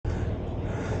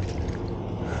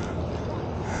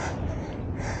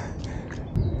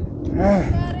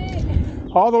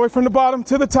All the way from the bottom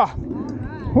to the top.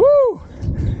 Woo!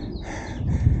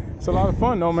 It's a lot of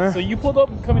fun though, man. So you pulled up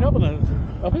coming up on the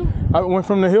uphill? I went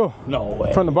from the hill. No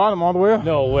way. From the bottom all the way up.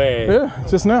 No way. Yeah,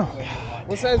 just now.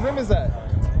 What size rim is that?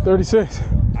 36.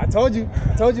 I told you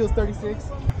it was 36.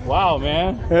 Wow,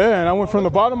 man. Yeah, and I went from the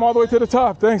bottom all the way to the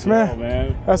top. Thanks, man. Oh,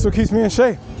 man. That's what keeps me in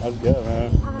shape. That's good,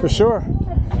 man. For sure.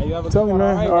 Hey, you have a Tell me, good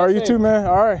one. man. All right, you too, man.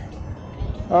 All right.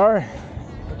 All right.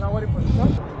 Not waiting for the sun.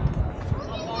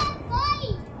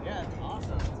 Yeah, it's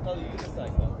awesome. It's called a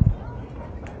unicycle.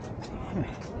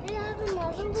 Do you have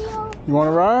another wheel? You want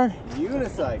to ride?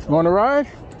 Unicycle. You want to ride?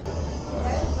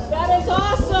 That is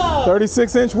awesome!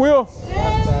 36-inch wheel.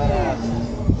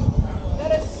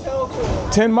 That is so cool.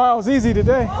 10 miles easy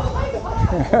today. Oh my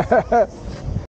God.